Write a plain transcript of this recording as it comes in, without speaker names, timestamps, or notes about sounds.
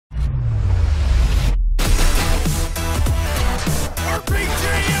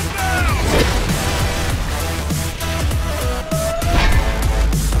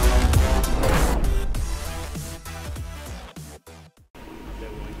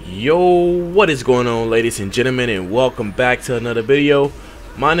Yo, what is going on, ladies and gentlemen, and welcome back to another video.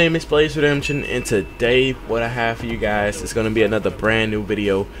 My name is Blaze Redemption, and today what I have for you guys is going to be another brand new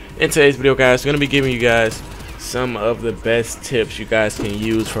video. In today's video, guys, I'm going to be giving you guys some of the best tips you guys can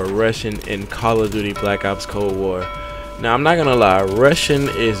use for rushing in Call of Duty Black Ops Cold War. Now, I'm not gonna lie, rushing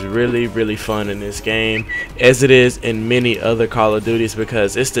is really fun in this game, as it is in many other Call of Duties,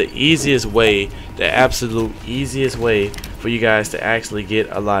 because it's the easiest way, the absolute easiest way for you guys to actually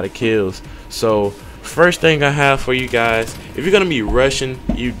get a lot of kills. So first thing I have for you guys, if you're gonna be rushing,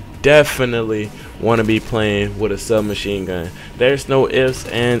 you definitely want to be playing with a submachine gun. There's no ifs,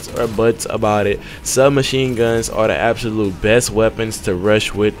 ands, or buts about it. Submachine guns are the absolute best weapons to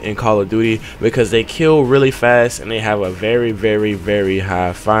rush with in Call of Duty because they kill really fast and they have a very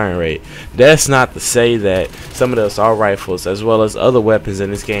high firing rate. That's not to say that some of the assault rifles as well as other weapons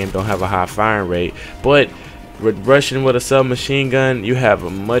in this game don't have a high firing rate, but with rushing with a submachine gun, you have a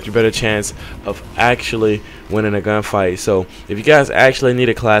much better chance of actually winning a gunfight. So if you guys actually need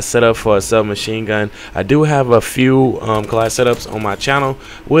a class setup for a submachine gun, I do have a few class setups on my channel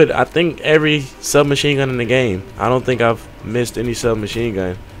with I think every submachine gun in the game. I don't think I've missed any submachine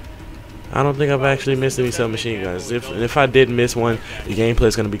gun. I don't think I've actually missed any submachine guns. If I did miss one, the gameplay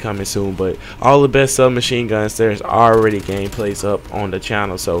is going to be coming soon. But all the best submachine guns, there's already gameplays up on the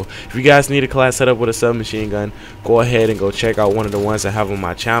channel. So if you guys need a class setup with a submachine gun, go ahead and go check out one of the ones I have on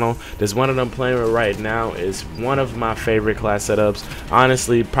my channel. There's one of them playing with right now is one of my favorite class setups.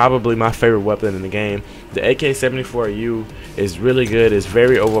 Honestly, probably my favorite weapon in the game. The AK-74U is really good. It's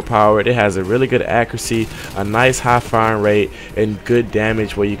very overpowered. It has a really good accuracy, a nice high firing rate, and good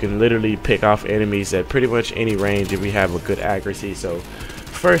damage where you can literally pick off enemies at pretty much any range if you have a good accuracy. So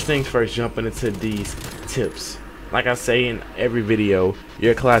first things first, jumping into these tips. Like I say in every video,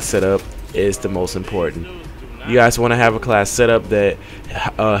 your class setup is the most important. You guys want to have a class setup that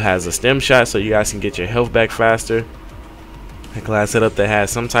has a stem shot so you guys can get your health back faster. A class setup that has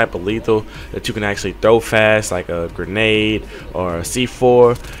some type of lethal that you can actually throw fast, like a grenade or a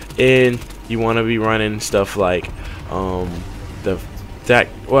C4, and you want to be running stuff like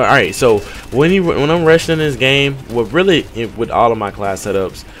alright, so when I'm rushing in this game, with all of my class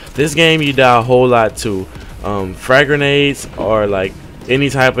setups, this game you die a whole lot to frag grenades or like any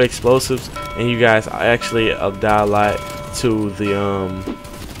type of explosives, and you guys actually die a lot to the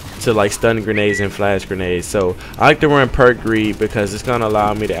like stun grenades and flash grenades. So I like to run perk greed because it's gonna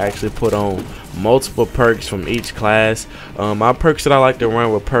allow me to actually put on multiple perks from each class. My perks that I like to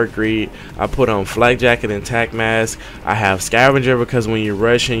run with perk greed, I put on flak jacket and tac mask. I have scavenger because when you're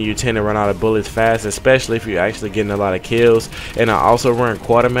rushing you tend to run out of bullets fast, especially if you're actually getting a lot of kills. And I also run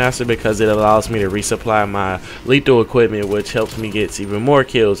quartermaster because it allows me to resupply my lethal equipment, which helps me get even more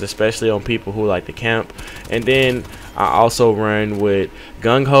kills, especially on people who like to camp. And then I also run with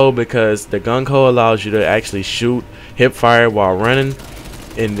gung ho because the gung ho allows you to actually shoot hip fire while running,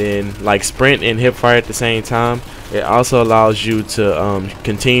 and then like sprint and hip fire at the same time. It also allows you to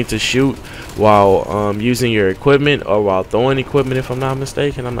continue to shoot while using your equipment or while throwing equipment, if I'm not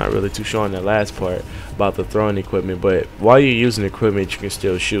mistaken. I'm not really too sure on that last part about the throwing equipment, but while you're using equipment you can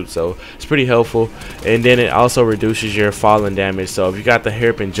still shoot, so it's pretty helpful. And then it also reduces your falling damage, so if you got the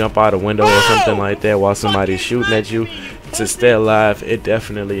hip and jump out a window or something like that while somebody's shooting at you to stay alive, it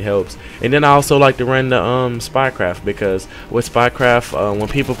definitely helps. And then I also like to run the spycraft because with spycraft, when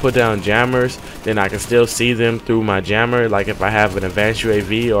people put down jammers, then I can still see them through my jammer. Like if I have an advanced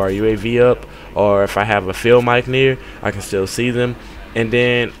UAV or a UAV up, or if I have a field mic near, I can still see them. And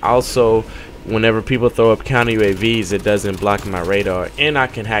then also whenever people throw up counter UAVs, it doesn't block my radar, and I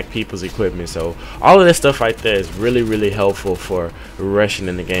can hack people's equipment. So all of this stuff right there is really helpful for rushing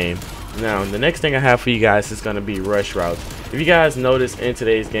in the game. Now the next thing I have for you guys is going to be rush routes. If you guys notice in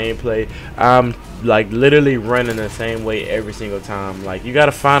today's gameplay, I'm like literally running the same way every single time. Like you got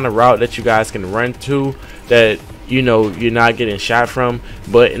to find a route that you guys can run to that you know you're not getting shot from,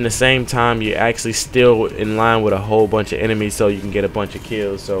 but in the same time you're actually still in line with a whole bunch of enemies so you can get a bunch of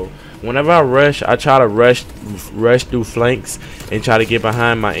kills. So whenever I rush, I try to rush through flanks and try to get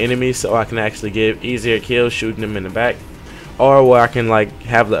behind my enemies so I can actually get easier kills shooting them in the back, or where I can like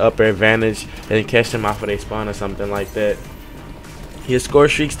have the upper advantage and catch them off of their spawn or something like that. Your score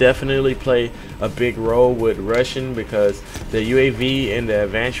streaks definitely play a big role with rushing because the UAV and the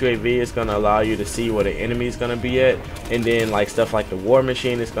advanced UAV is going to allow you to see where the enemy is going to be at, and then like stuff like the war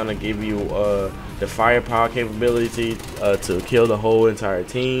machine is going to give you the firepower capability to kill the whole entire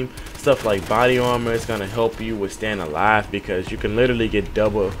team. Stuff like body armor is going to help you with staying alive because you can literally get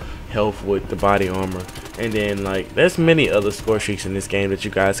double health with the body armor. And then like there's many other score streaks in this game that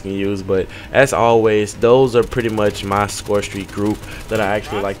you guys can use, but as always, those are pretty much my score streak group that I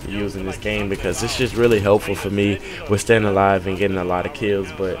actually like to use in this game, because it's just really helpful for me with staying alive and getting a lot of kills.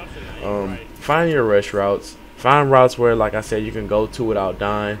 But find your rush routes, find routes where, like I said, you can go to without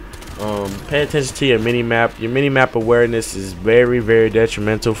dying. Pay attention to your mini-map. Your mini-map awareness is very, very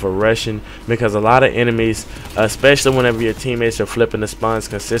detrimental for rushing, because a lot of enemies, especially whenever your teammates are flipping the spawns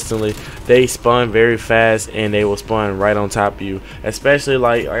consistently, they spawn very fast and they will spawn right on top of you. Especially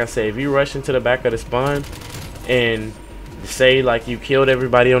like I say, if you rush into the back of the spawn and say like you killed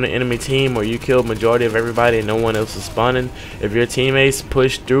everybody on the enemy team, or you killed majority of everybody and no one else is spawning, if your teammates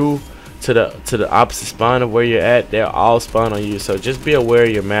push through to the opposite spawn of where you're at, they'll all spawn on you. So just be aware of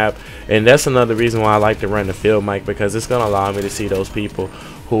your map, and that's another reason why I like to run the field mic, because it's gonna allow me to see those people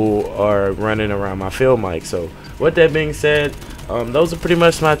who are running around my field mic. So with that being said, those are pretty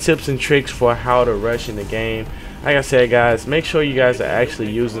much my tips and tricks for how to rush in the game. Like I said, guys, make sure you guys are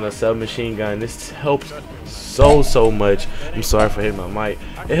actually using a submachine gun. This helps so much. I'm sorry for hitting my mic.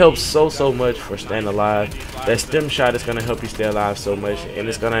 It helps so much for staying alive. That stem shot is going to help you stay alive so much, and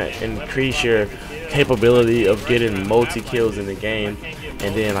it's going to increase your capability of getting multi-kills in the game.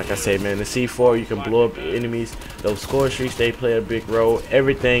 And then, like I said, man, the C4, you can blow up enemies. Those score streaks, they play a big role.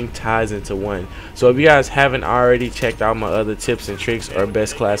 Everything ties into one. So if you guys haven't already checked out my other tips and tricks or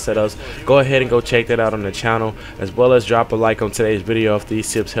best class setups, go ahead and go check that out on the channel, as well as drop a like on today's video if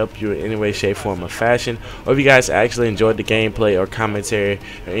these tips help you in any way, shape, form, or fashion. Or if you guys actually enjoyed the gameplay or commentary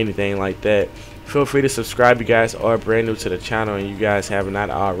or anything like that, feel free to subscribe. You guys are brand new to the channel and you guys have not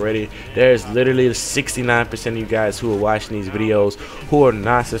already. There's literally 69% of you guys who are watching these videos who are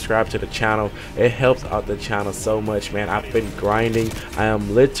not subscribed to the channel. It helps out the channel so much, man. I've been grinding. I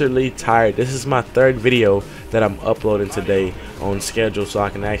am literally tired. This is my third video that I'm uploading today on schedule, so I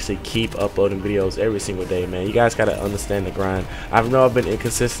can actually keep uploading videos every single day, man. You guys gotta understand the grind. I know I've been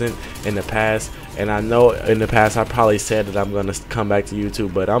inconsistent in the past, and I know in the past I probably said that I'm gonna come back to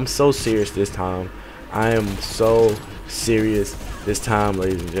YouTube, but I'm so serious this time. I am so serious this time,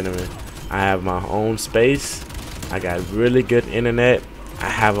 ladies and gentlemen. I have my own space. I got really good internet. I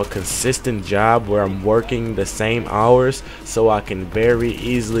have a consistent job where I'm working the same hours, so I can very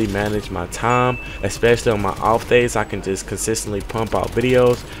easily manage my time, especially on my off days. I can just consistently pump out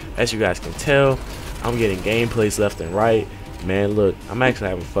videos. As you guys can tell, I'm getting gameplays left and right. Man, look, I'm actually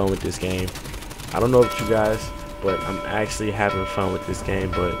having fun with this game. I don't know about you guys, but I'm actually having fun with this game.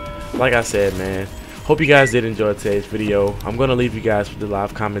 But like I said, man, hope you guys did enjoy today's video. I'm gonna leave you guys with the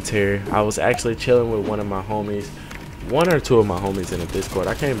live commentary. I was actually chilling with one of my homies, one or two of my homies in the Discord.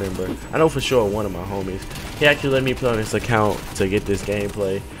 I can't remember. I know for sure one of my homies. He actually let me play on his account to get this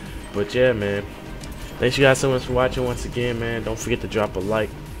gameplay. But yeah, man, thanks you guys so much for watching once again, man. Don't forget to drop a like,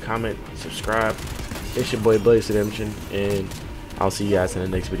 comment, subscribe. It's your boy Blaze Redemption, and I'll see you guys in the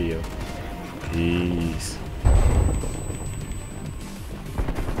next video. Peace.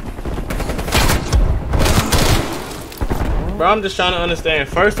 Bro, I'm just trying to understand.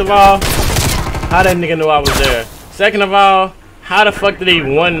 First of all, how that nigga knew I was there. Second of all, how the fuck did he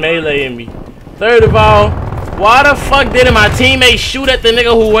one melee in me? Third of all, why the fuck didn't my teammate shoot at the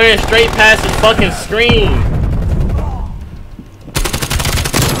nigga who wearing straight past his fucking screen?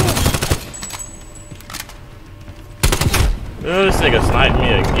 Oh, this nigga sniped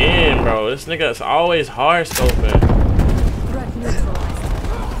me again, bro. This nigga's always hard scoping.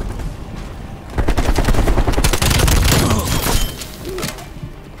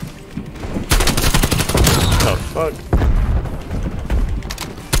 The fuck?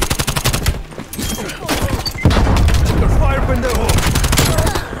 Fire in the hole.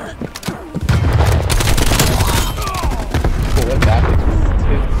 What happened?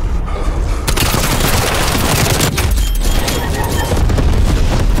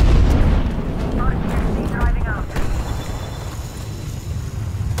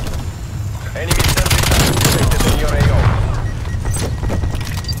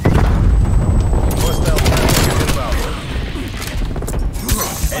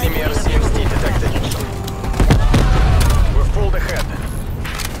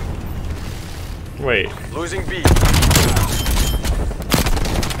 Wait. Losing B.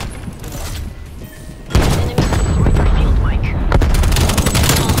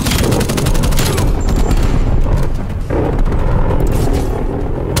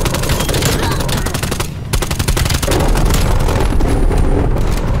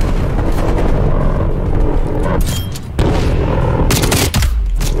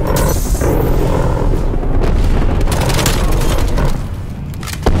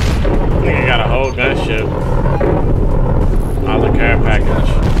 Gunship. A la care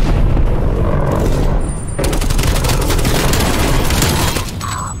package.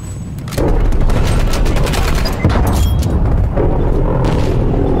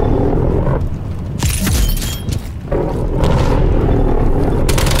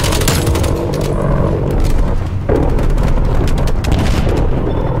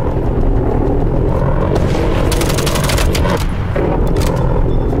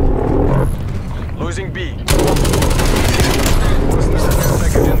 Losing B.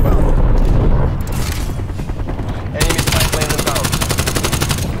 Package inbound. Enemy spy plane inbound.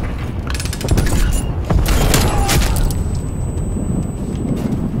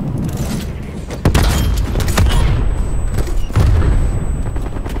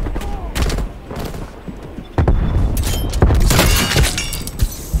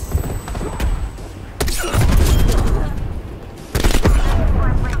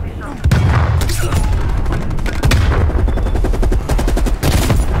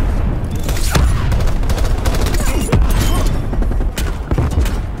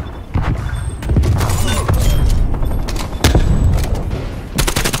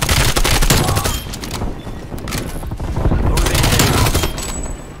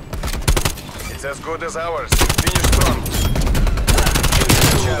 It's as good as ours. Finish strong.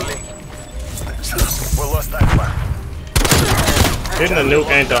 Charlie. We lost Alpha. Hitting the nuke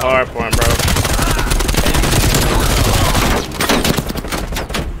ain't the hard part, bro.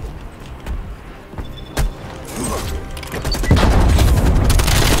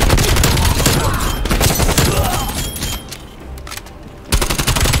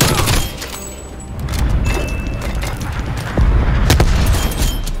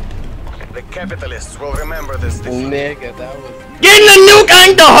 The capitalists will remember this defeat. Nigga, that was. Getting the nuke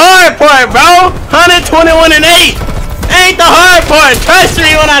ain't the hard part, bro. 121 and 8 ain't the hard part. Trust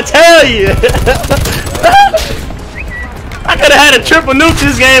me when I tell you. I could have had a triple nuke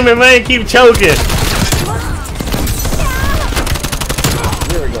this game and man keep choking.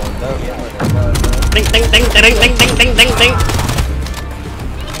 We were going down. Ding ding ding ding ding ding ding ding ding.